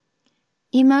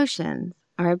Emotions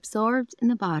are absorbed in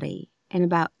the body in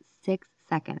about 6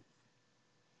 seconds.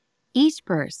 Each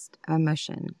burst of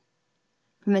emotion,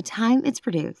 from the time it's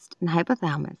produced in the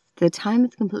hypothalamus to the time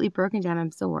it's completely broken down and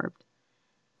absorbed,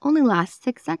 only lasts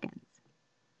 6 seconds.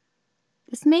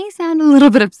 This may sound a little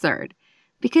bit absurd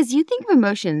because you think of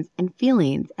emotions and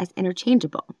feelings as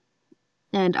interchangeable.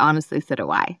 And honestly, so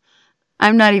do I.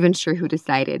 I'm not even sure who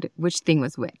decided which thing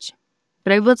was which.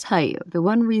 But I will tell you, the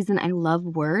one reason I love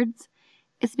words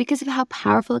is because of how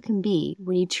powerful it can be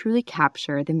when you truly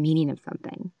capture the meaning of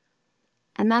something.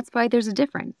 And that's why there's a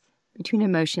difference between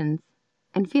emotions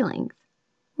and feelings.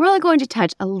 We're only going to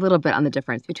touch a little bit on the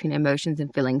difference between emotions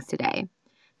and feelings today.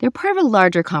 They're part of a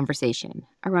larger conversation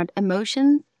around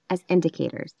emotions as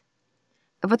indicators,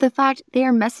 about the fact they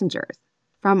are messengers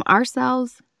from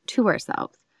ourselves to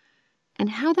ourselves, and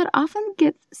how that often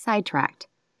gets sidetracked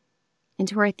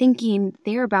into our thinking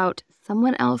they're about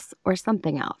someone else or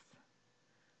something else.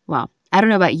 Well, I don't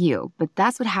know about you, but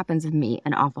that's what happens with me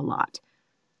an awful lot.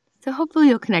 So hopefully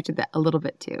you'll connect with that a little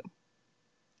bit too.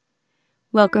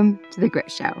 Welcome to The Grit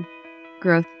Show,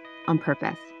 Growth on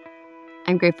Purpose.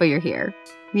 I'm grateful you're here.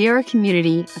 We are a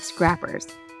community of scrappers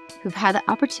who've had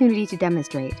the opportunity to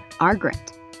demonstrate our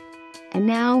grit. And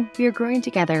now we are growing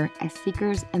together as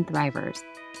seekers and thrivers,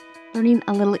 learning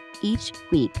a little each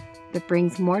week that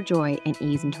brings more joy and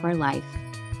ease into our life,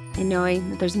 and knowing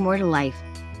that there's more to life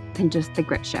than just The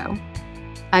Grit Show.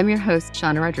 I'm your host,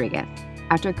 Shauna Rodriguez.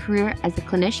 After a career as a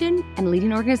clinician and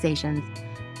leading organizations,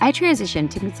 I transitioned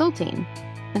to consulting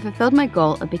and fulfilled my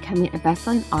goal of becoming a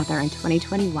best-selling author in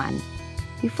 2021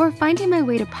 before finding my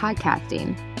way to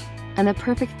podcasting and the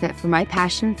perfect fit for my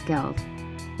passion and skills,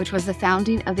 which was the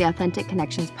founding of the Authentic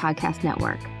Connections Podcast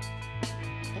Network.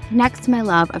 It connects to my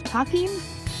love of talking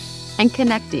and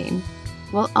connecting,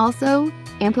 while also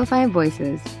amplifying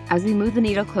voices as we move the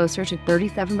needle closer to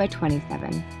 37 by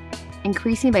 27,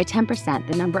 increasing by 10%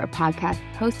 the number of podcasts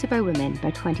hosted by women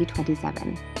by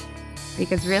 2027.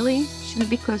 Because really, shouldn't it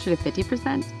be closer to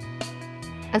 50%?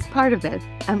 As part of this,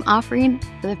 I'm offering,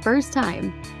 for the first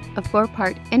time, a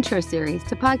 4-part intro series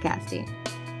to podcasting,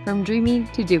 From Dreaming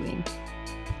to Doing.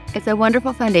 It's a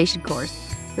wonderful foundation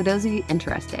course for those of you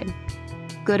interested.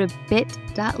 Go to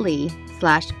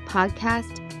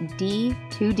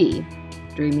bit.ly/podcastD2D,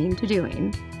 Dreaming to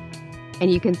Doing,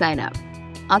 and you can sign up.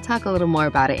 I'll talk a little more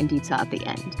about it in detail at the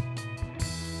end.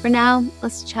 For now,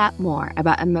 let's chat more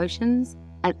about emotions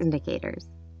as indicators.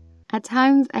 At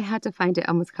times, I had to find it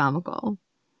almost comical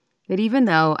that even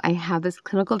though I have this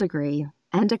clinical degree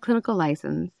and a clinical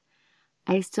license,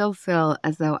 I still feel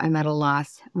as though I'm at a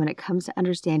loss when it comes to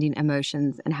understanding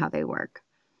emotions and how they work.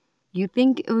 You'd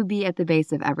think it would be at the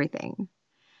base of everything.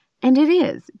 And it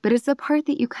is, but it's the part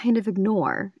that you kind of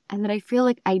ignore and that I feel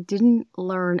like I didn't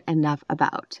learn enough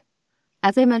about.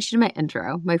 As I mentioned in my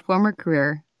intro, my former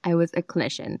career, I was a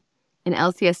clinician, an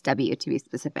LCSW to be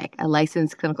specific, a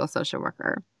licensed clinical social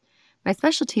worker. My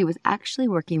specialty was actually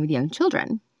working with young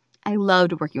children. I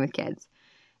loved working with kids,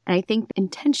 and I think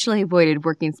intentionally avoided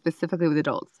working specifically with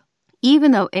adults,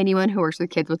 even though anyone who works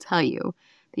with kids will tell you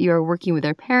that you are working with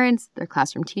their parents, their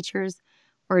classroom teachers,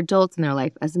 or adults in their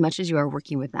life as much as you are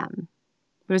working with them.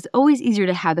 But it's always easier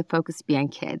to have the focus be on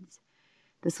kids.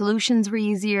 The solutions were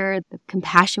easier, the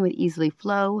compassion would easily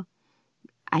flow.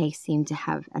 I seemed to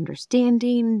have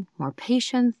understanding, more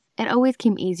patience. It always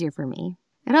came easier for me.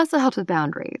 It also helps with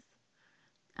boundaries.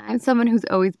 I'm someone who's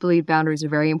always believed boundaries are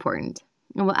very important,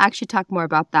 and we'll actually talk more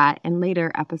about that in later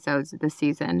episodes this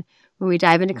season when we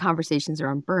dive into conversations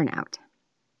around burnout.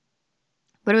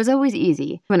 But it was always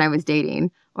easy when I was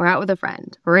dating or out with a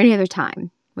friend or any other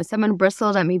time when someone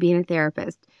bristled at me being a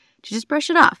therapist to just brush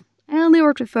it off. I only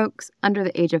worked with folks under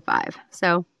the age of 5,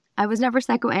 so I was never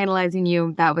psychoanalyzing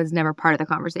you. That was never part of the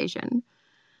conversation.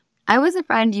 I was a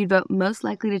friend you'd vote most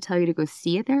likely to tell you to go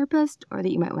see a therapist or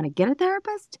that you might want to get a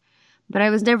therapist, but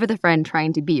I was never the friend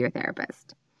trying to be your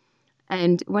therapist.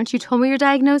 And once you told me your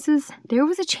diagnosis, there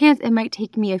was a chance it might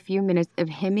take me a few minutes of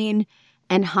hemming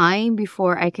and hawing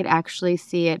before I could actually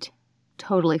see it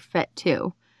totally fit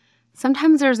too.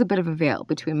 Sometimes there's a bit of a veil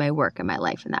between my work and my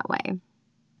life in that way.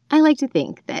 I like to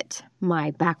think that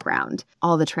my background,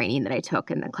 all the training that I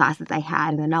took and the classes I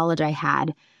had and the knowledge I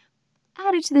had,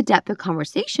 added to the depth of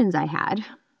conversations I had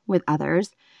with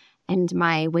others and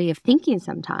my way of thinking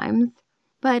sometimes.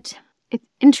 But it's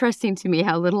interesting to me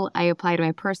how little I apply to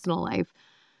my personal life,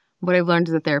 what I've learned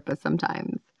as a therapist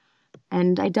sometimes.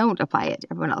 And I don't apply it to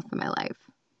everyone else in my life.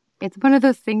 It's one of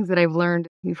those things that I've learned.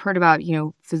 You've heard about,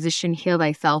 physician heal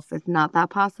thyself. It's not that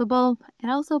possible. It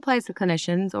also applies to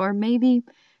clinicians, or maybe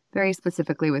very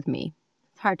specifically with me.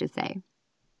 It's hard to say.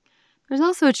 there's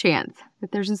also a chance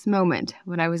that there's this moment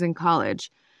when I was in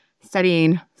college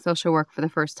studying social work for the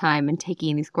first time and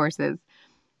taking these courses,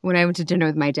 when I went to dinner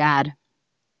with my dad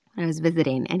when I was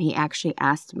visiting, and he actually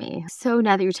asked me, "So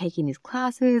now that you're taking these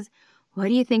classes, what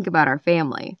do you think about our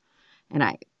family?" And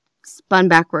I spun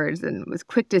backwards and was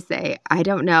quick to say, "I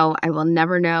don't know. I will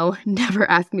never know. Never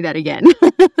ask me that again."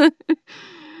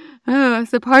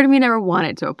 So part of me never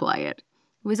wanted to apply it.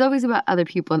 It was always about other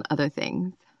people and other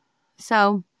things.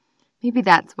 So maybe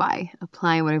that's why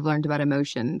applying what I've learned about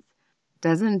emotions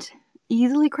doesn't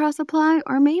easily cross-apply,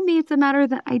 or maybe it's a matter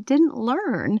that I didn't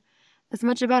learn as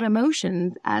much about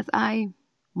emotions as I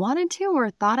wanted to or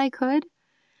thought I could.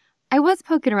 I was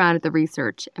poking around at the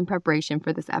research in preparation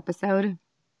for this episode,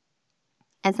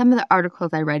 and some of the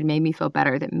articles I read made me feel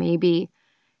better that maybe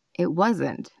it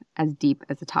wasn't as deep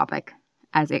as a topic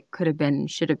as it could have been,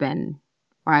 should have been,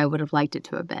 or I would have liked it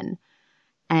to have been.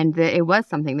 And that it was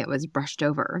something that was brushed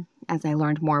over as I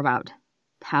learned more about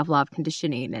Pavlov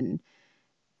conditioning and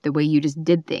the way you just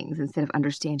did things instead of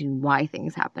understanding why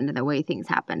things happened and the way things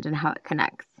happened and how it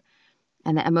connects.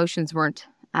 And that emotions weren't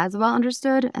as well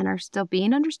understood and are still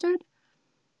being understood.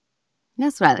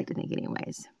 That's what I like to think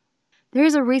anyways. There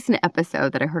is a recent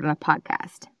episode that I heard on a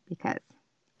podcast, because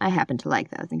I happen to like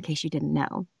those, in case you didn't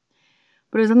know.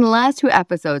 But it was in the last 2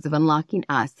 episodes of Unlocking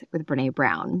Us with Brené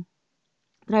Brown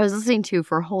that I was listening to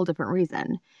for a whole different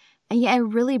reason. And yet it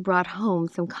really brought home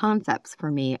some concepts for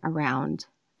me around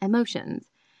emotions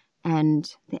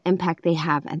and the impact they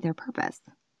have and their purpose.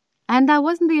 And that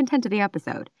wasn't the intent of the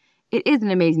episode. It is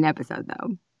an amazing episode,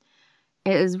 though.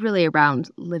 It is really around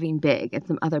living big and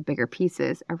some other bigger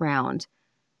pieces around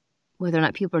whether or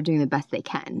not people are doing the best they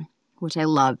can, which I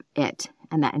love it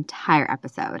and that entire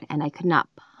episode. And I could not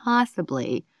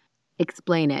possibly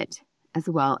explain it as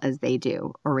well as they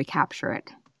do or recapture it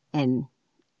and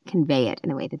convey it in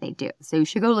the way that they do. So you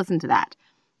should go listen to that.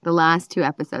 The last 2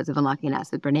 episodes of Unlocking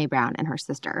Us with Brené Brown and her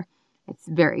sister. It's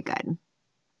very good.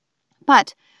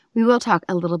 But we will talk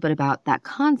a little bit about that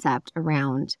concept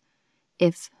around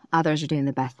if others are doing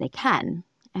the best they can.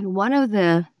 And one of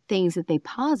the things that they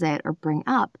posit or bring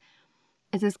up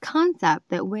is this concept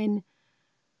that when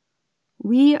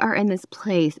we are in this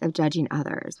place of judging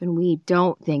others, when we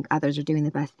don't think others are doing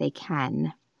the best they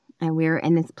can, and we're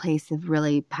in this place of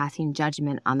really passing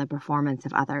judgment on the performance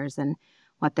of others and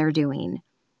what they're doing,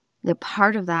 that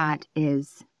part of that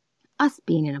is us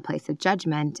being in a place of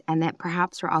judgment, and that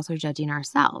perhaps we're also judging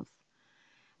ourselves.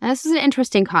 And this is an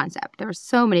interesting concept. There were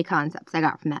so many concepts I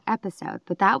got from that episode,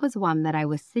 but that was one that I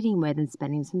was sitting with and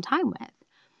spending some time with.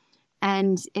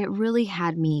 And it really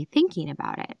had me thinking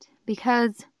about it,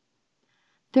 because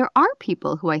there are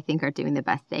people who I think are doing the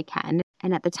best they can.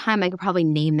 And at the time, I could probably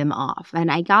name them off.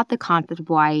 And I got the concept of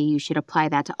why you should apply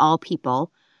that to all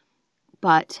people.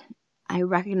 But I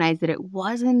recognized that it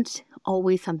wasn't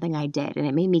always something I did. And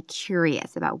it made me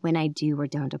curious about when I do or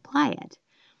don't apply it.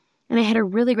 And I had a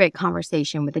really great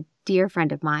conversation with a dear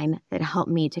friend of mine that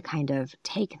helped me to kind of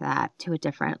take that to a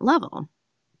different level.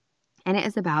 And it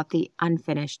is about the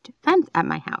unfinished fence at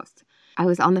my house. I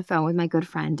was on the phone with my good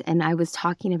friend, and I was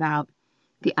talking about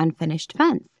the unfinished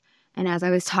fence. And as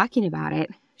I was talking about it,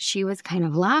 she was kind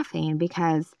of laughing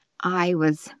because I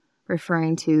was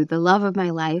referring to the love of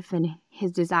my life and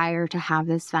his desire to have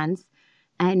this fence.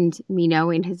 And me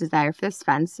knowing his desire for this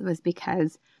fence was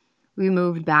because we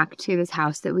moved back to this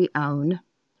house that we own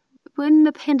when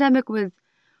the pandemic was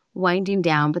winding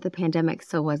down, but the pandemic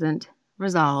still wasn't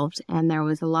resolved. And there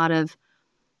was a lot of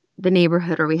the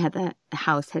neighborhood where we had the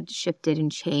house had shifted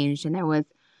and changed. And there was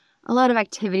a lot of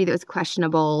activity that was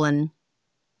questionable and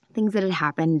things that had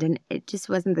happened. And it just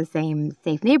wasn't the same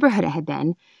safe neighborhood it had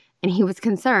been. And he was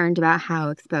concerned about how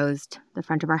exposed the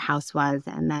front of our house was.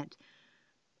 And that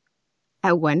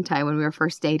at one time when we were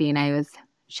first dating, I was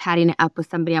chatting it up with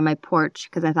somebody on my porch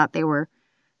because I thought they were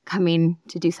coming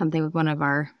to do something with one of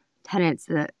our tenants,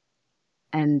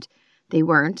 and they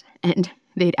weren't. And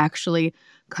they'd actually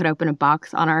cut open a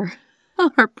box on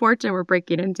our porch and were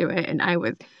breaking into it. And I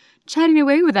was chatting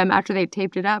away with them after they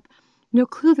taped it up. No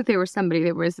clue that they were somebody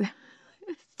that was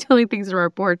stealing things from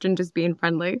our porch and just being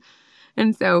friendly.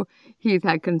 And so he's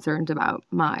had concerns about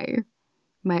my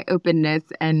openness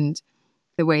and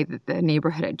the way that the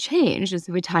neighborhood had changed. And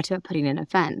so we talked about putting in a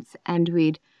fence, and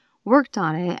we'd worked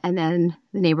on it, and then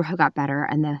the neighborhood got better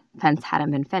and the fence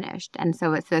hadn't been finished. And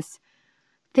so it's this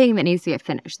thing that needs to get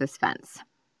finished, this fence.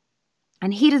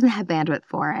 And he doesn't have bandwidth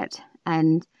for it.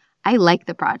 And I like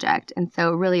the project. And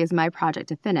so it really is my project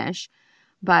to finish.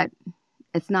 But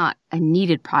it's not a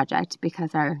needed project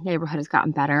because our neighborhood has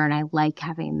gotten better. And I like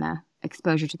having the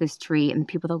exposure to the street and the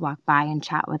people that walk by and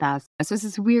chat with us. So it's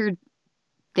this weird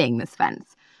thing, this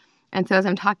fence. And so as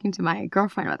I'm talking to my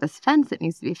girlfriend about this fence that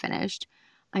needs to be finished,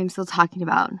 I'm still talking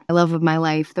about the love of my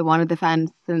life, the one of the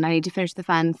fence, and I need to finish the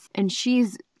fence. And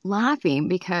she's laughing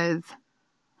because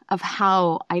of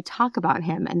how I talk about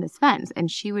him and this fence. And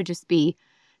she would just be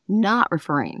not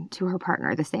referring to her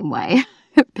partner the same way.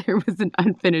 There was an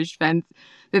unfinished fence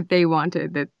that they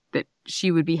wanted that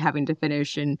she would be having to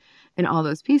finish and all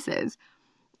those pieces.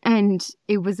 And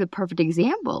it was a perfect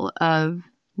example of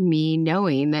me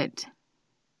knowing that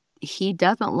he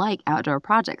doesn't like outdoor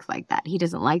projects like that. He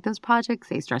doesn't like those projects.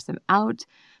 They stress him out.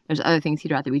 There's other things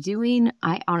he'd rather be doing.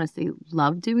 I honestly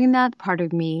love doing that. Part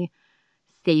of me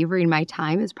savoring my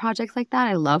time is projects like that.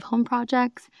 I love home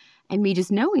projects. And me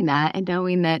just knowing that and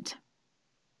knowing that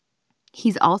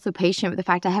he's also patient with the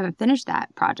fact I haven't finished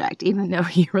that project, even though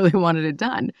he really wanted it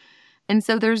done. And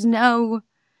so there's no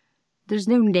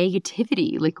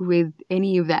negativity like with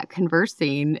any of that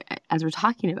conversing as we're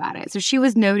talking about it. So she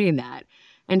was noting that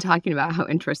and talking about how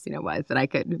interesting it was that I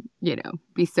could,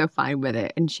 be so fine with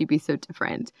it and she'd be so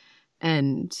different.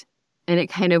 And it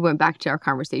kind of went back to our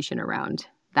conversation around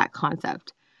that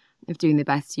concept of doing the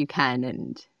best you can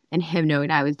and him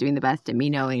knowing I was doing the best and me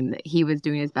knowing that he was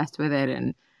doing his best with it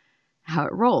and how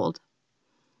it rolled.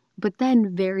 But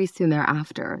then very soon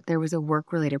thereafter, there was a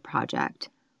work-related project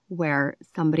where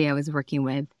somebody I was working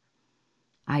with,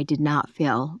 I did not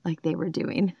feel like they were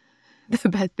doing the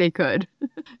best they could.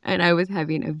 And I was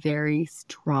having a very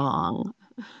strong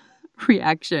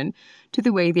reaction to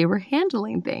the way they were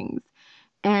handling things.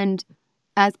 And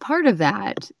as part of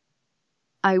that,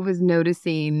 I was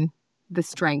noticing the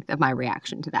strength of my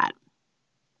reaction to that.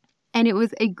 And it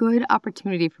was a good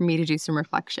opportunity for me to do some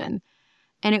reflection.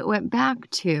 And it went back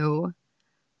to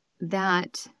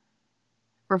that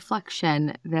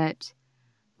reflection that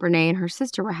Brene and her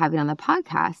sister were having on the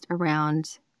podcast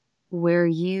around where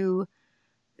you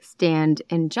stand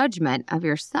in judgment of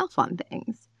yourself on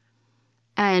things.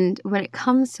 And when it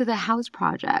comes to the house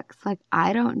projects, like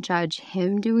I don't judge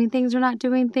him doing things or not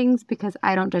doing things because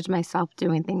I don't judge myself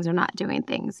doing things or not doing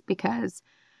things because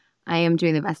I am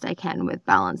doing the best I can with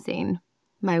balancing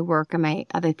my work and my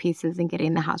other pieces and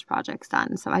getting the house projects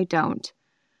done. So I don't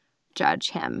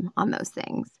judge him on those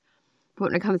things. But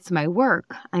when it comes to my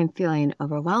work, I'm feeling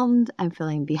overwhelmed. I'm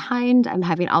feeling behind. I'm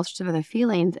having all sorts of other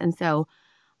feelings. And so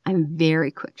I'm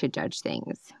very quick to judge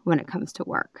things when it comes to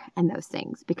work and those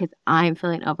things because I'm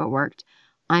feeling overworked.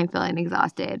 I'm feeling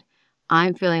exhausted.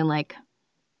 I'm feeling like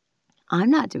I'm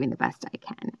not doing the best I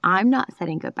can. I'm not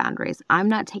setting good boundaries. I'm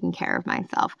not taking care of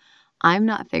myself. I'm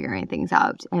not figuring things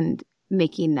out and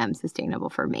making them sustainable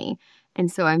for me.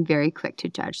 And so I'm very quick to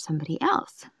judge somebody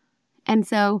else. And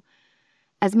so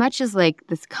as much as like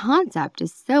this concept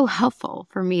is so helpful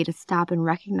for me to stop and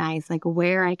recognize like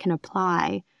where I can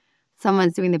apply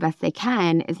someone's doing the best they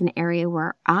can is an area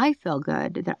where I feel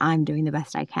good that I'm doing the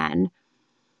best I can.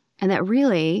 And that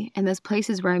really, in those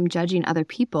places where I'm judging other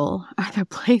people are the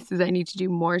places I need to do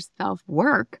more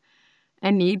self-work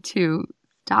and need to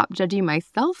stop judging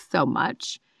myself so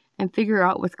much and figure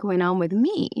out what's going on with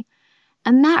me.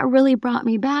 And that really brought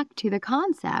me back to the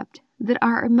concept that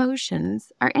our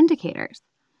emotions are indicators.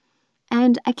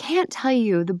 And I can't tell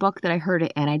you the book that I heard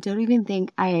it in. I don't even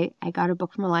think I got a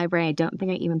book from a library. I don't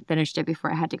think I even finished it before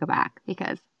I had to go back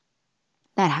because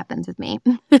that happens with me.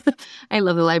 I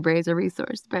love the library as a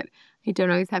resource, but I don't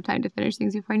always have time to finish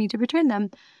things before I need to return them.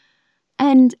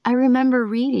 And I remember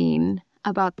reading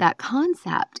about that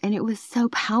concept, and it was so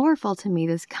powerful to me,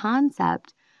 this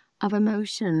concept of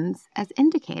emotions as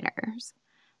indicators.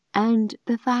 And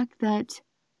the fact that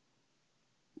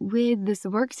with this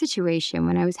work situation,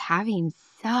 when I was having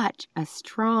such a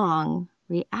strong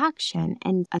reaction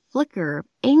and a flicker of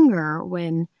anger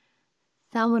when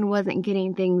someone wasn't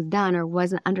getting things done or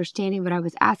wasn't understanding what I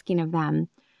was asking of them,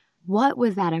 what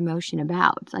was that emotion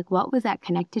about? Like, what was that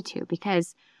connected to?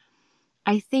 Because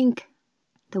I think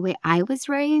the way I was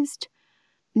raised,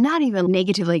 not even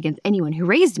negatively against anyone who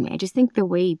raised me, I just think the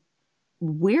way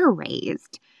we're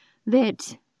raised,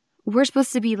 that we're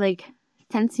supposed to be like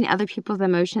sensing other people's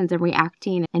emotions and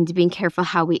reacting and being careful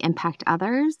how we impact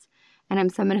others. And I'm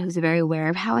someone who's very aware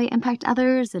of how I impact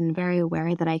others and very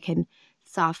aware that I can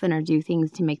soften or do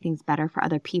things to make things better for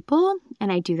other people.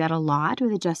 And I do that a lot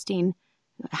with adjusting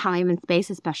how I'm in space,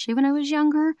 especially when I was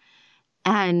younger,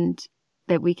 and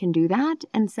that we can do that.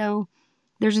 And so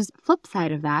there's this flip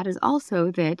side of that is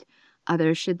also that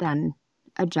others should then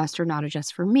adjust or not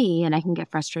adjust for me. And I can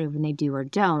get frustrated when they do or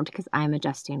don't because I'm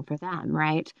adjusting for them,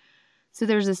 right? So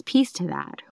there's this piece to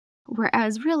that.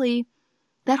 Whereas really,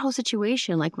 that whole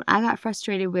situation, like when I got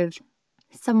frustrated with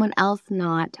someone else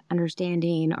not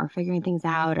understanding or figuring things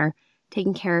out or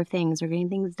taking care of things or getting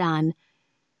things done,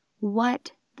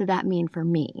 what did that mean for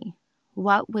me?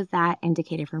 What was that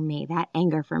indicator for me, that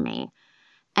anger for me?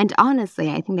 And honestly,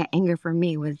 I think that anger for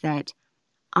me was that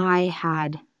I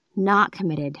had not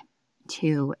committed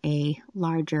to a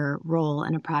larger role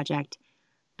in a project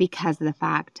because of the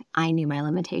fact I knew my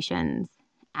limitations.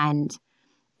 And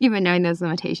even knowing those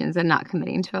limitations and not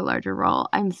committing to a larger role,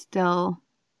 I'm still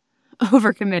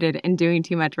overcommitted and doing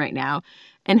too much right now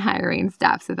and hiring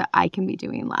staff so that I can be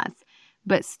doing less,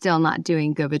 but still not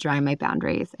doing good with drawing my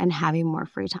boundaries and having more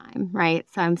free time, right?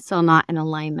 So I'm still not in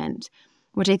alignment,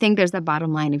 which I think there's the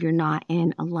bottom line if you're not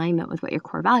in alignment with what your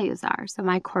core values are. So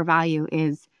my core value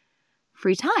is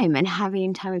free time and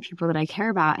having time with people that I care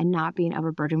about and not being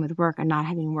overburdened with work and not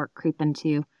having work creep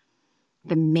into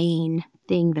the main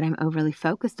thing that I'm overly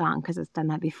focused on because it's done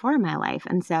that before in my life.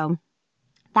 And so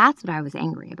that's what I was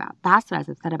angry about. That's what I was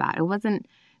upset about. It wasn't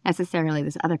necessarily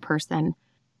this other person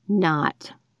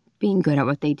not being good at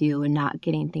what they do and not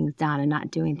getting things done and not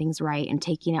doing things right and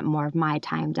taking up more of my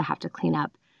time to have to clean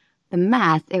up the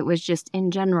mess. It was just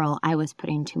in general, I was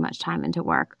putting too much time into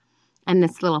work. And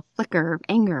this little flicker of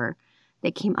anger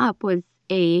that came up was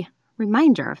a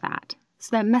reminder of that.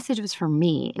 So that message was for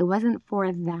me. It wasn't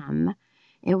for them.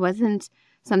 It wasn't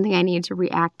something I needed to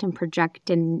react and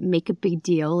project and make a big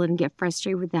deal and get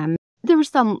frustrated with them. There were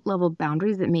some level of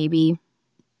boundaries that maybe,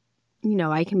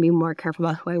 I can be more careful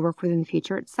about who I work with in the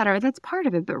future, et cetera. That's part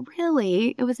of it. But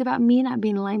really, it was about me not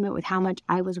being in alignment with how much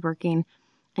I was working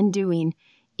and doing,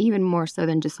 even more so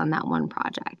than just on that one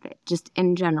project. That just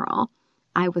in general,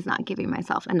 I was not giving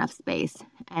myself enough space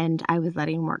and I was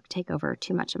letting work take over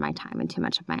too much of my time and too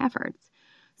much of my efforts.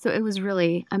 So it was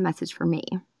really a message for me.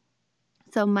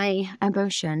 So my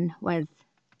emotion was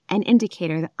an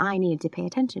indicator that I needed to pay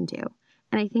attention to.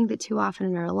 And I think that too often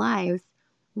in our lives,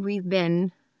 we've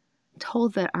been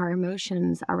told that our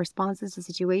emotions, our responses to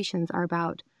situations are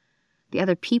about the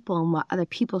other people and what other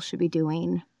people should be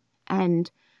doing.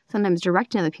 And sometimes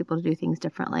directing other people to do things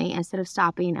differently instead of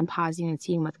stopping and pausing and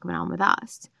seeing what's going on with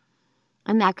us.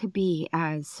 And that could be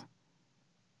as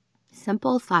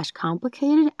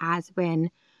simple/complicated as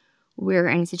when we're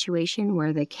in a situation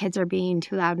where the kids are being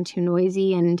too loud and too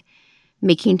noisy and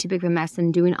making too big of a mess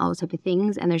and doing all those type of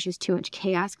things, and there's just too much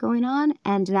chaos going on.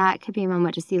 And that could be a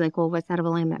moment to see, what's out of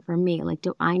alignment for me?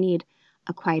 Do I need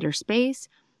a quieter space?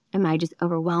 Am I just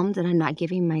overwhelmed and I'm not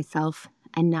giving myself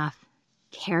enough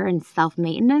care and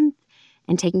self-maintenance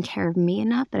and taking care of me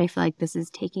enough that I feel like this is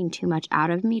taking too much out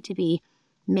of me to be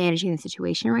managing the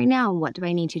situation right now? And what do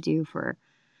I need to do for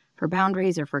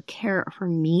boundaries or for care for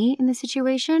me in the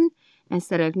situation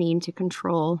instead of needing to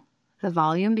control the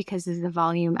volume? Because is the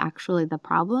volume actually the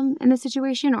problem in the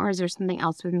situation, or is there something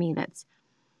else with me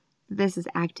this is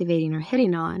activating or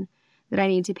hitting on that I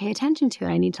need to pay attention to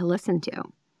and I need to listen to?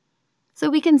 So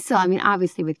we can still,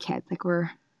 obviously with kids, we're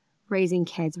raising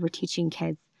kids, we're teaching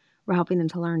kids, we're helping them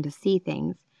to learn to see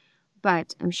things.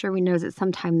 But I'm sure we know that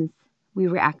sometimes we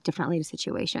react differently to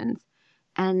situations.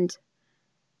 And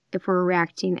if we're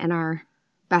reacting in our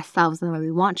best selves in the way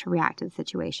we want to react to the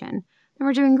situation, then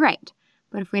we're doing great.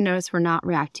 But if we notice we're not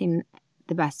reacting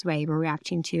the best way, we're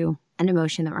reacting to an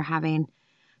emotion that we're having,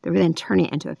 that we're then turning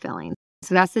it into a feeling.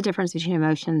 So that's the difference between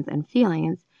emotions and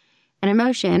feelings. An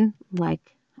emotion,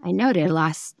 like I noted,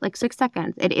 lasts 6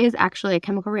 seconds. It is actually a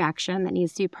chemical reaction that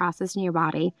needs to be processed in your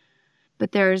body.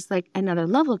 But there's another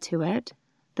level to it.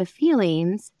 The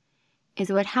feelings is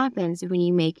what happens when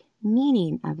you make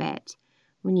meaning of it,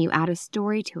 when you add a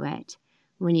story to it,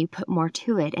 when you put more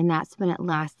to it. And that's when it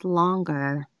lasts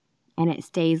longer and it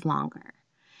stays longer.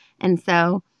 And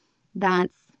so that's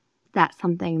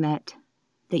something that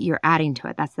you're adding to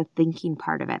it. That's the thinking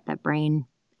part of it, the brain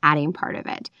adding part of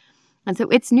it. And so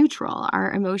it's neutral.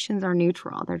 Our emotions are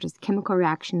neutral. They're just chemical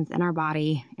reactions in our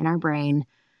body, in our brain,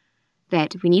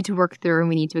 that we need to work through and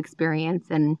we need to experience.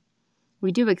 And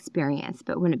we do experience,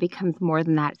 but when it becomes more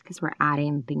than that, it's because we're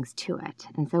adding things to it.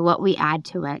 And so what we add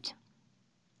to it,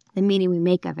 the meaning we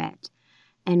make of it,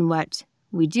 and what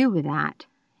we do with that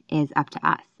is up to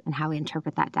us and how we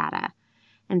interpret that data.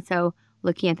 And so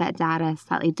looking at that data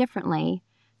slightly differently,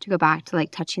 to go back to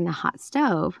touching the hot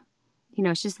stove,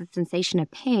 it's just a sensation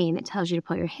of pain that tells you to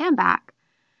pull your hand back.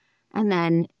 And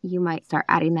then you might start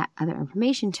adding that other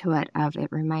information to it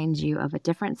it reminds you of a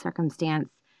different circumstance,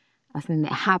 of something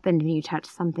that happened when you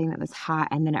touched something that was hot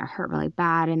and then it hurt really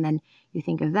bad. And then you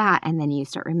think of that and then you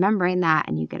start remembering that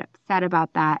and you get upset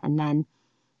about that and then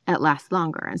it lasts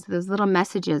longer. And so those little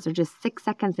messages are just 6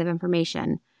 seconds of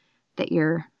information that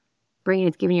your brain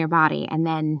is giving your body. And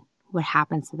then what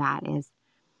happens to that is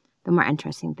the more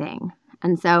interesting thing.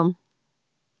 And so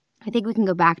I think we can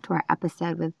go back to our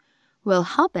episode with Will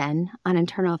Halpin on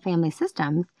internal family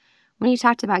systems, when you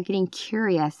talked about getting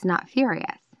curious, not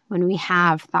furious, when we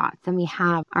have thoughts and we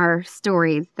have our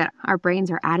stories that our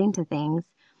brains are adding to things,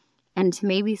 and to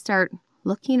maybe start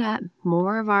looking at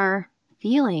more of our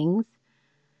feelings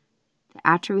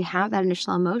after we have that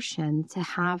initial emotion, to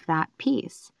have that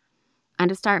peace, and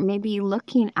to start maybe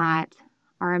looking at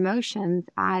our emotions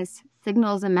as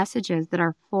signals and messages that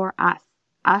are for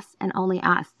us and only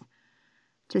us,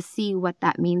 to see what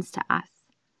that means to us,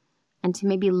 and to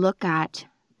maybe look at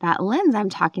that lens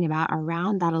I'm talking about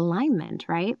around that alignment,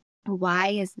 right? Why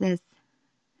is this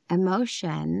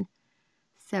emotion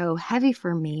so heavy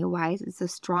for me? Why is it so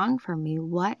strong for me?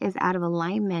 What is out of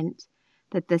alignment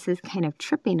that this is kind of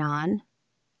tripping on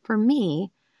for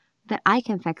me that I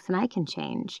can fix and I can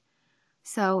change?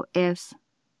 So if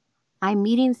I'm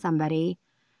meeting somebody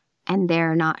and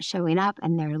they're not showing up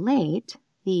and they're late,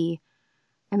 the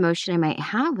emotion I might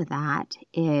have with that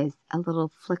is a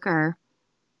little flicker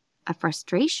of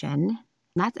frustration.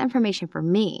 That's information for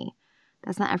me.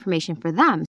 That's not information for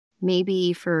them.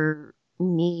 Maybe for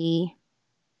me,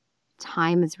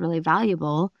 time is really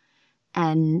valuable,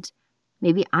 and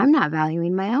maybe I'm not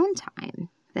valuing my own time,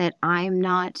 that I'm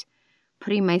not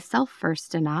putting myself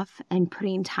first enough and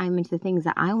putting time into things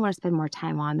that I want to spend more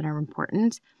time on that are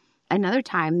important. Another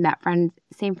time that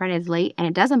same friend is late, and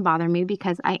it doesn't bother me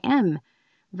because I am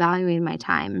valuing my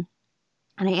time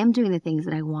and I am doing the things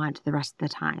that I want the rest of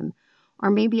the time. Or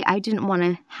maybe I didn't want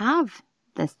to have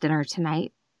this dinner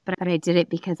tonight, but I did it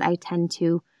because I tend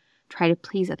to try to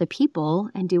please other people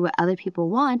and do what other people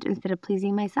want instead of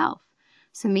pleasing myself.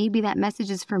 So maybe that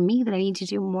message is for me, that I need to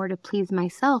do more to please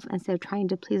myself instead of trying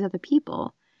to please other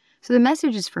people. So the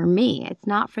message is for me. It's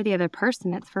not for the other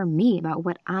person. It's for me, about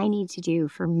what I need to do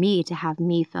for me to have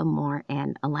me feel more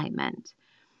in alignment.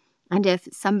 And if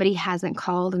somebody hasn't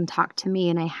called and talked to me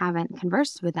and I haven't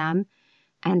conversed with them,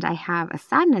 and I have a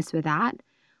sadness with that,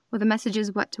 well, the message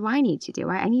is, what do I need to do?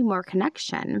 I need more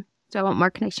connection. Do I want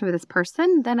more connection with this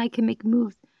person? Then I can make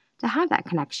moves to have that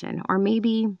connection. Or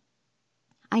maybe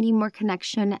I need more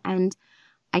connection and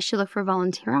I should look for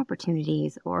volunteer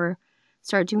opportunities or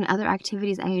start doing other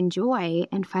activities I enjoy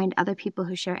and find other people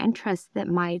who share interests that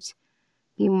might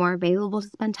be more available to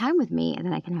spend time with me and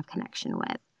then I can have connection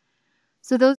with.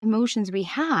 So those emotions we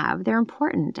have, they're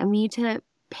important, and we need to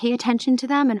pay attention to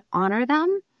them and honor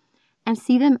them and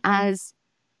see them as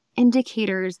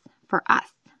indicators for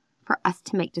us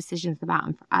to make decisions about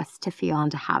and for us to feel and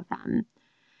to have them.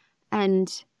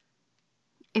 And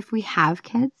if we have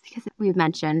kids, because we've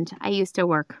mentioned, I used to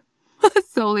work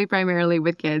solely primarily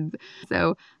with kids.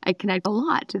 So I connect a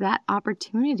lot to that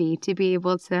opportunity to be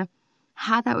able to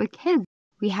have that with kids.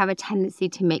 We have a tendency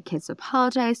to make kids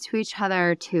apologize to each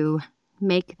other, to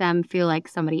make them feel like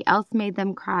somebody else made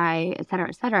them cry, et cetera,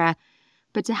 et cetera.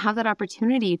 But to have that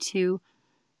opportunity to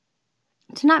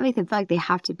not make them feel like they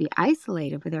have to be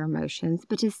isolated with their emotions,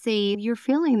 but to say, you're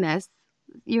feeling this,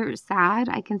 you're sad.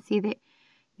 I can see that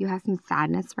you have some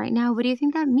sadness right now. What do you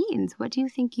think that means? What do you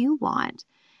think you want?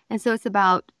 And so it's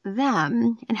about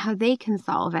them and how they can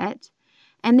solve it.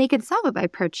 And they can solve it by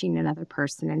approaching another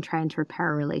person and trying to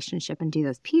repair a relationship and do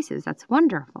those pieces. That's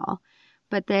wonderful.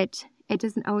 But that it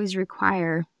doesn't always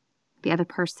require the other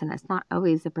person. It's not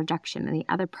always a projection, and the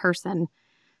other person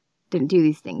didn't do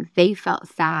these things. They felt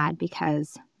sad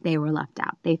because they were left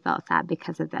out. They felt sad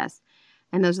because of this.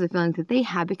 And those are the feelings that they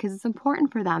have, because it's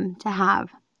important for them to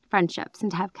have friendships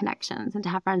and to have connections and to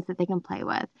have friends that they can play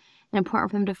with. And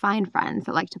important for them to find friends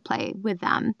that like to play with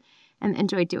them and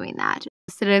enjoy doing that.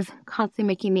 Instead of constantly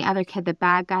making the other kid the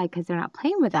bad guy because they're not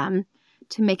playing with them,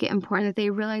 to make it important that they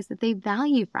realize that they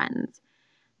value friends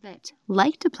that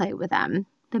like to play with them,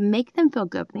 that make them feel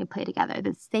good when they play together,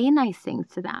 that say nice things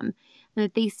to them, and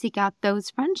that they seek out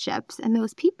those friendships and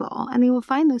those people, and they will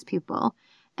find those people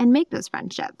and make those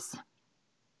friendships,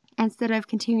 instead of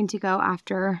continuing to go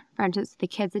after friendships with the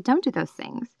kids that don't do those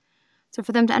things. So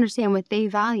for them to understand what they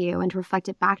value and to reflect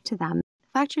it back to them.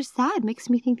 The fact you're sad makes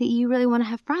me think that you really want to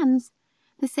have friends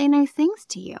that say nice things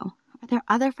to you. Are there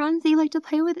other friends that you like to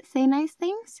play with that say nice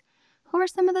things? Who are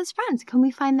some of those friends? Can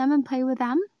we find them and play with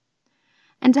them?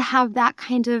 And to have that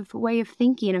kind of way of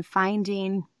thinking, of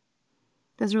finding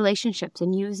those relationships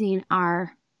and using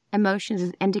our emotions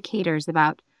as indicators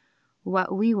about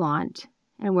what we want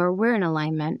and where we're in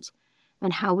alignment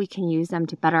and how we can use them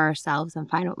to better ourselves and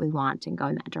find what we want and go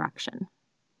in that direction.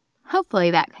 Hopefully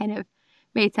that kind of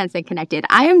made sense and connected.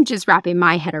 I am just wrapping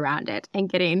my head around it and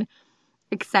getting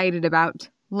excited about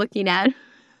looking at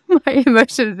my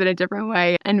emotions in a different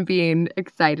way and being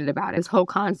excited about this whole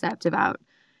concept about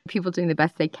people doing the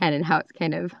best they can and how it's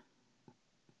kind of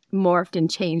morphed and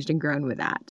changed and grown with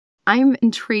that. I'm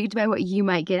intrigued by what you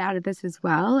might get out of this as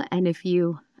well. And if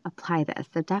you apply this.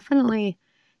 So definitely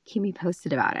keep me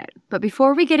posted about it. But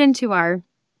before we get into our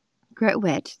grit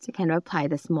wit to kind of apply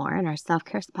this more in our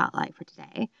self-care spotlight for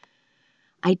today,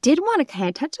 I did want to kind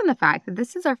of touch on the fact that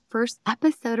this is our first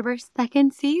episode of our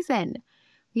second season.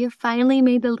 We have finally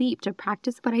made the leap to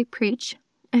practice what I preach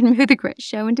and move the Grit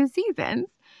Show into seasons.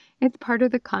 It's part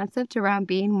of the concept around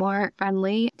being more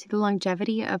friendly to the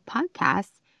longevity of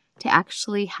podcasts to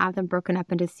actually have them broken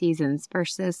up into seasons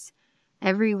versus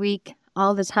every week,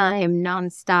 all the time,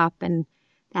 nonstop, and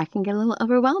that can get a little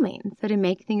overwhelming. So to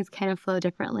make things kind of flow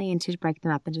differently and to break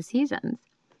them up into seasons.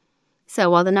 So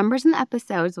while the numbers in the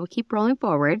episodes will keep rolling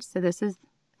forward, so this is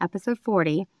episode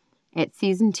 40, it's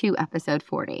season 2, episode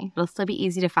 40. It'll still be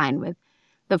easy to find with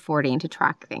the 40 and to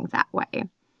track things that way.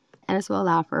 And this will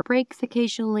allow for breaks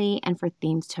occasionally and for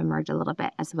themes to emerge a little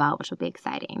bit as well, which will be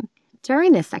exciting.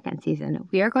 During this second season,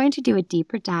 we are going to do a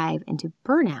deeper dive into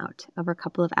burnout over a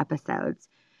couple of episodes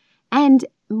and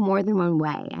more than one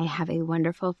way. I have a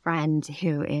wonderful friend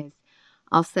who is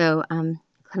also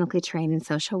clinically trained in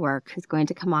social work who's going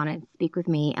to come on and speak with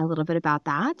me a little bit about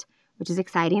that, which is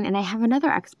exciting. And I have another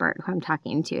expert who I'm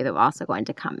talking to that will also going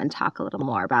to come and talk a little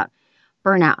more about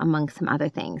burnout among some other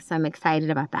things. So I'm excited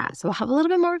about that. So we'll have a little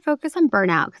bit more focus on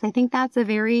burnout because I think that's a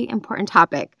very important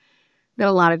topic that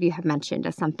a lot of you have mentioned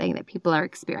as something that people are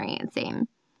experiencing.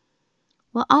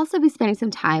 We'll also be spending some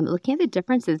time looking at the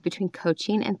differences between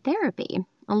coaching and therapy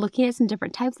and looking at some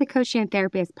different types of coaching and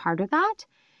therapy as part of that.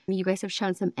 You guys have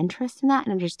shown some interest in that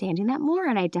and understanding that more,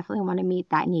 and I definitely want to meet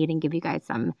that need and give you guys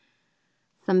some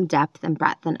depth and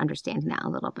breadth and understanding that a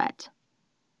little bit.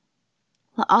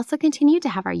 We'll also continue to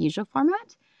have our usual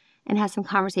format and have some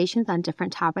conversations on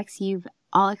different topics you've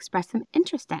all expressed some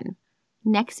interest in.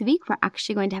 Next week, we're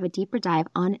actually going to have a deeper dive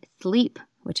on sleep,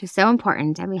 which is so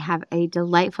important, and we have a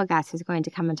delightful guest who's going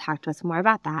to come and talk to us more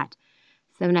about that.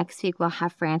 So next week, we'll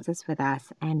have Frances with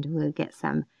us, and we'll get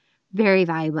some very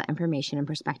valuable information and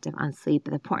perspective on sleep,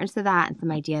 the importance of that, and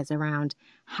some ideas around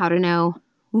how to know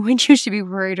when you should be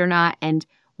worried or not and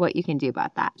what you can do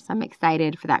about that. So I'm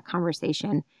excited for that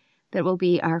conversation that will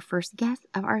be our first guest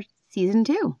of our season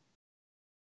 2.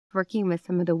 Working with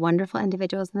some of the wonderful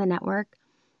individuals in the network,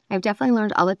 I've definitely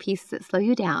learned all the pieces that slow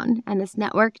you down, and this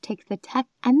network takes the tech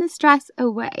and the stress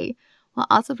away while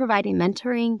also providing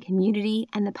mentoring, community,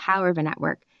 and the power of a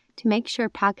network to make sure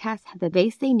podcasts have the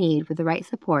base they need with the right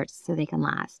supports so they can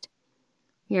last.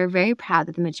 We are very proud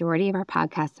that the majority of our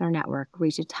podcasts in our network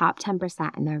reach a top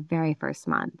 10% in their very first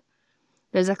month.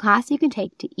 There's a class you can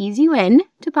take to ease you in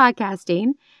to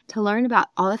podcasting to learn about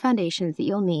all the foundations that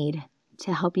you'll need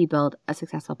to help you build a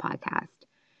successful podcast.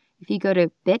 If you go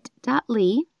to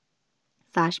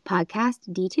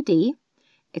bit.ly/podcastd2d,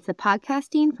 it's a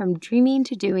podcasting from dreaming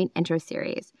to doing intro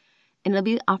series. And it'll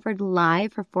be offered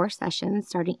live for 4 sessions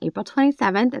starting April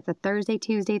 27th. It's a Thursday,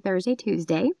 Tuesday, Thursday,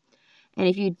 Tuesday. And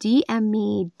if you DM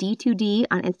me D2D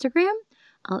on Instagram,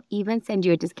 I'll even send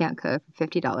you a discount code for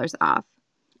 $50 off.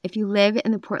 If you live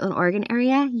in the Portland, Oregon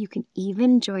area, you can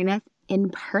even join us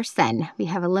in person. We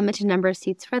have a limited number of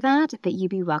seats for that, but you'd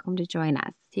be welcome to join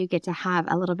us. So you get to have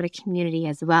a little bit of community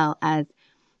as well as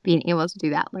being able to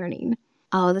do that learning.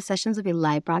 All of the sessions will be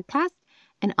live broadcast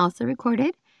and also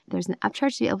recorded. There's an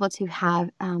upcharge to be able to have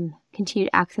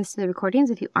continued access to the recordings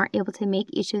if you aren't able to make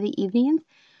each of the evenings,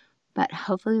 but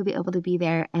hopefully you'll be able to be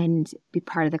there and be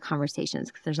part of the conversations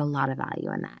because there's a lot of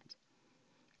value in that.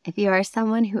 If you are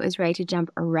someone who is ready to jump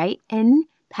right in,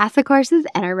 pass the courses,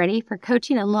 and are ready for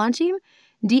coaching and launching,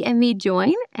 DM me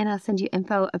join, and I'll send you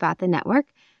info about the network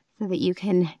so that you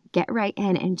can get right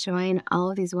in and join all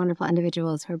of these wonderful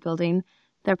individuals who are building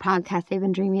their podcasts they've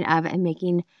been dreaming of and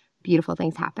making beautiful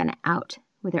things happen out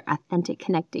with their authentic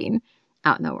connecting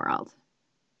out in the world.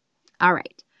 All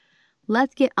right,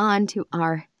 let's get on to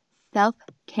our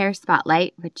self-care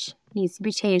spotlight, which needs to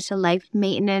be changed to life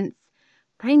maintenance.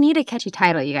 But I need a catchy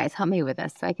title, you guys. Help me with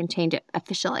this so I can change it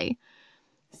officially.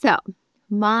 So,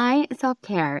 my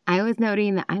self-care, I was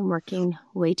noting that I'm working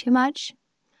way too much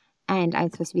and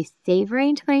I'm supposed to be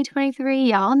savoring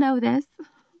 2023. Y'all know this.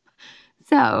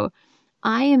 So,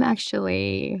 I am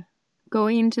actually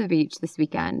going to the beach this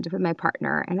weekend with my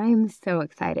partner, and I am so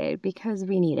excited because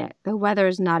we need it. The weather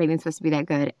is not even supposed to be that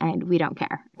good, and we don't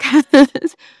care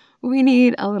because we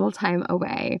need a little time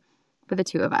away for the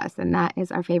two of us, and that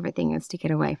is our favorite thing, is to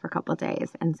get away for a couple of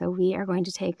days. And so we are going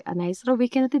to take a nice little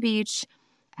weekend at the beach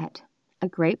at a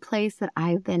great place that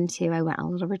I've been to. I went on a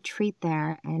little retreat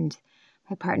there, and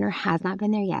my partner has not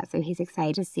been there yet, so he's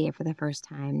excited to see it for the first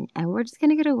time. And we're just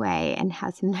going to get away and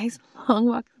have some nice long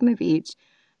walks on the beach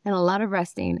and a lot of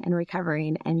resting and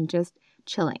recovering and just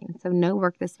chilling. So no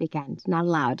work this weekend, not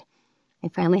allowed. I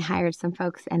finally hired some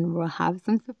folks and will have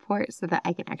some support so that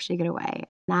I can actually get away.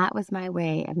 That was my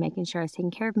way of making sure I was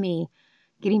taking care of me.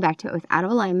 Getting back to it was out of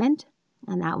alignment,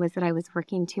 and that was that I was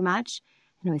working too much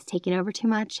and I was taking over too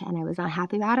much and I was not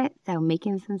happy about it. So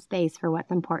making some space for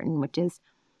what's important, which is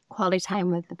quality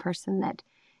time with the person that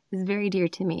is very dear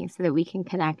to me so that we can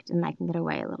connect and I can get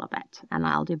away a little bit. And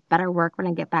I'll do better work when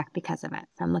I get back because of it.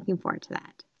 So I'm looking forward to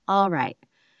that. All right.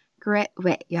 Grit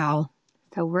wit, y'all.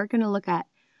 So we're going to look at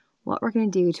what we're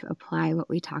going to do to apply what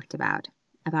we talked about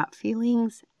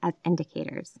feelings as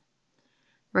indicators.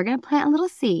 We're going to plant a little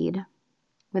seed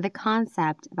with a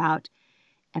concept about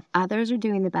if others are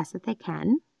doing the best that they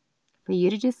can, for you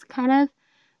to just kind of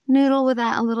noodle with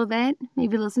that a little bit.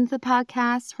 Maybe listen to the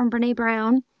podcast from Brene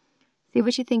Brown. See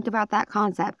what you think about that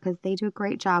concept because they do a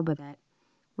great job with it.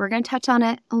 We're going to touch on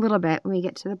it a little bit when we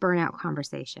get to the burnout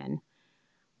conversation.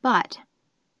 But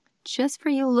just for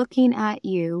you looking at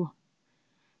you,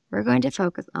 we're going to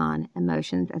focus on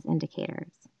emotions as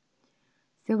indicators.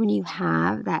 So when you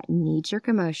have that knee-jerk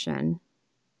emotion,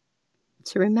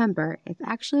 to remember, it's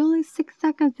actually only 6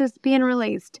 seconds that's being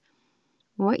released.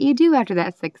 What you do after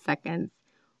that 6 seconds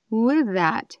with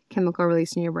that chemical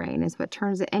release in your brain is what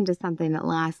turns it into something that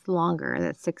lasts longer,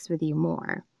 that sticks with you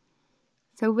more.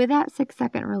 So with that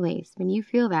 6-second release, when you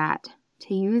feel that,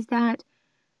 to use that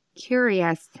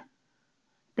curious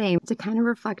thing to kind of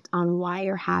reflect on why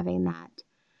you're having that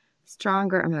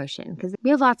stronger emotion. Because we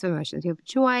have lots of emotions. We have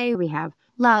joy, we have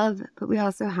love, but we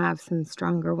also have some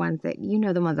stronger ones that, you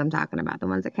know, the ones I'm talking about, the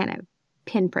ones that kind of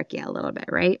pinprick you a little bit,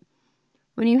 right?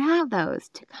 When you have those,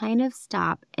 to kind of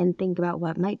stop and think about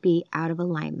what might be out of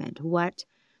alignment, what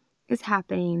is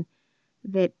happening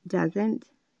that doesn't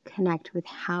connect with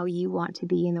how you want to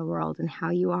be in the world and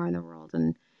how you are in the world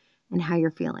and how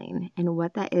you're feeling and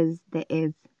what that is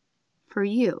for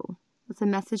you. It's a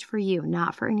message for you,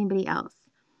 not for anybody else.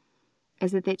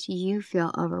 Is it that you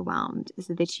feel overwhelmed? Is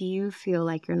it that you feel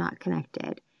like you're not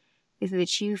connected? Is it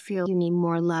that you feel you need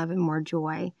more love and more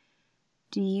joy?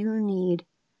 Do you need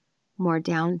more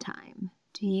downtime?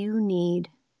 Do you need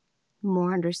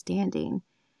more understanding?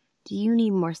 Do you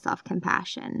need more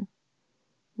self-compassion?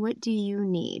 What do you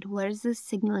need? What is this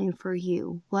signaling for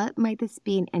you? What might this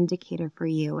be an indicator for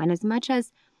you? And as much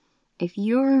as if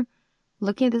you're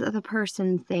looking at this other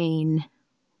person saying,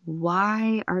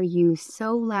 why are you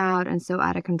so loud and so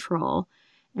out of control?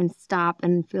 And stop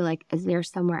and feel like, is there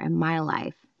somewhere in my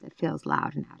life that feels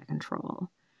loud and out of control?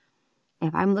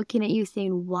 If I'm looking at you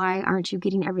saying, why aren't you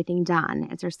getting everything done?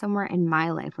 Is there somewhere in my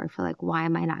life where I feel like, why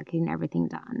am I not getting everything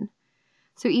done?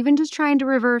 So even just trying to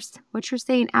reverse what you're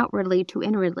saying outwardly to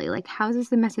inwardly, like, how is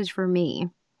this a message for me?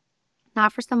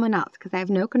 Not for someone else, because I have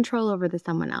no control over the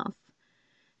someone else.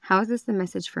 How is this a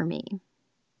message for me?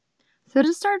 So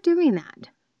to start doing that,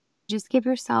 just give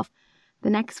yourself the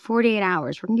next 48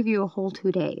 hours. We're going to give you a whole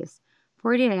 2 days.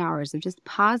 48 hours of just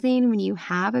pausing when you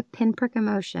have a pinprick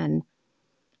emotion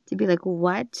to be like,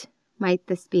 what might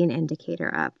this be an indicator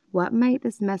of? What might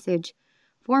this message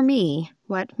for me?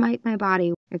 What might my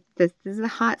body, if this is a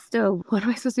hot stove, what am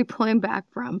I supposed to be pulling back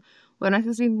from? What am I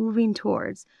supposed to be moving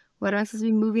towards? What am I supposed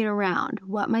to be moving around?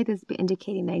 What might this be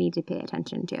indicating that I need to pay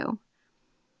attention to?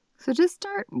 So just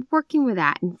start working with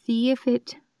that and see if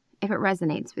it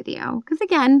resonates with you. Because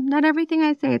again, not everything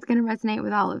I say is going to resonate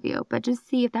with all of you, but just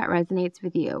see if that resonates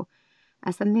with you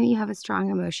as something that you have a strong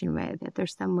emotion with, if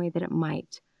there's some way that it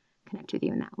might connect with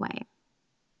you in that way.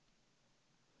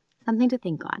 Something to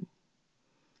think on.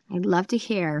 I'd love to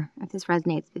hear if this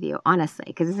resonates with you, honestly,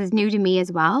 because this is new to me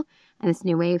as well, and this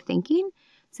new way of thinking.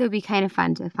 So it'd be kind of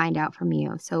fun to find out from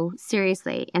you. So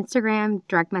seriously, Instagram,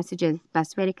 direct messages,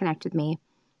 best way to connect with me.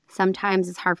 Sometimes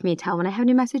it's hard for me to tell when I have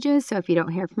new messages. So if you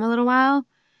don't hear from a little while,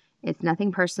 it's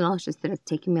nothing personal. It's just that it's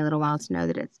taking me a little while to know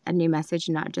that it's a new message,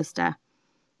 not just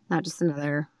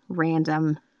another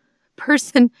random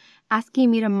person asking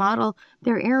me to model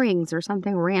their earrings or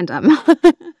something random.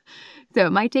 So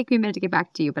it might take me a minute to get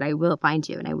back to you, but I will find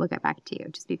you and I will get back to you.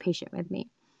 Just be patient with me.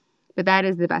 But that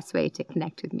is the best way to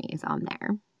connect with me, is on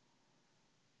there.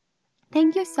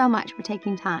 Thank you so much for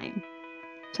taking time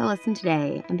to listen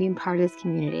today and being part of this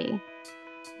community.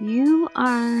 You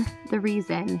are the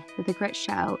reason that The Grit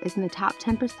Show is in the top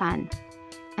 10%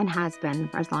 and has been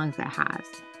for as long as it has.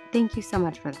 Thank you so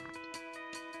much for that.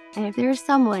 And if there's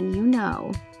someone you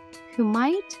know who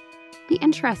might be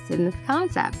interested in this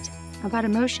concept about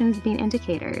emotions being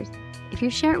indicators, if you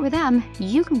share it with them,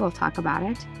 you can both talk about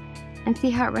it and see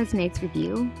how it resonates with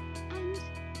you. And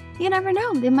you never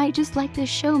know, they might just like this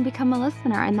show and become a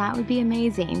listener, and that would be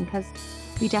amazing, because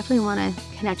we definitely want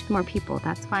to connect with more people.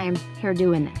 That's why I'm here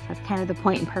doing this. That's kind of the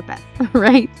point and purpose,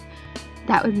 right?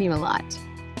 That would mean a lot.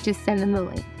 Just send them the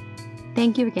link.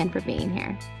 Thank you again for being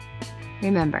here.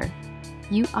 Remember,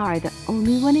 you are the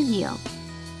only one of you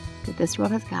that this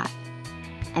world has got,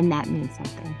 and that means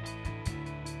something.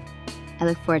 I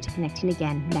look forward to connecting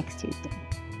again next Tuesday.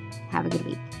 Have a good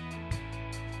week.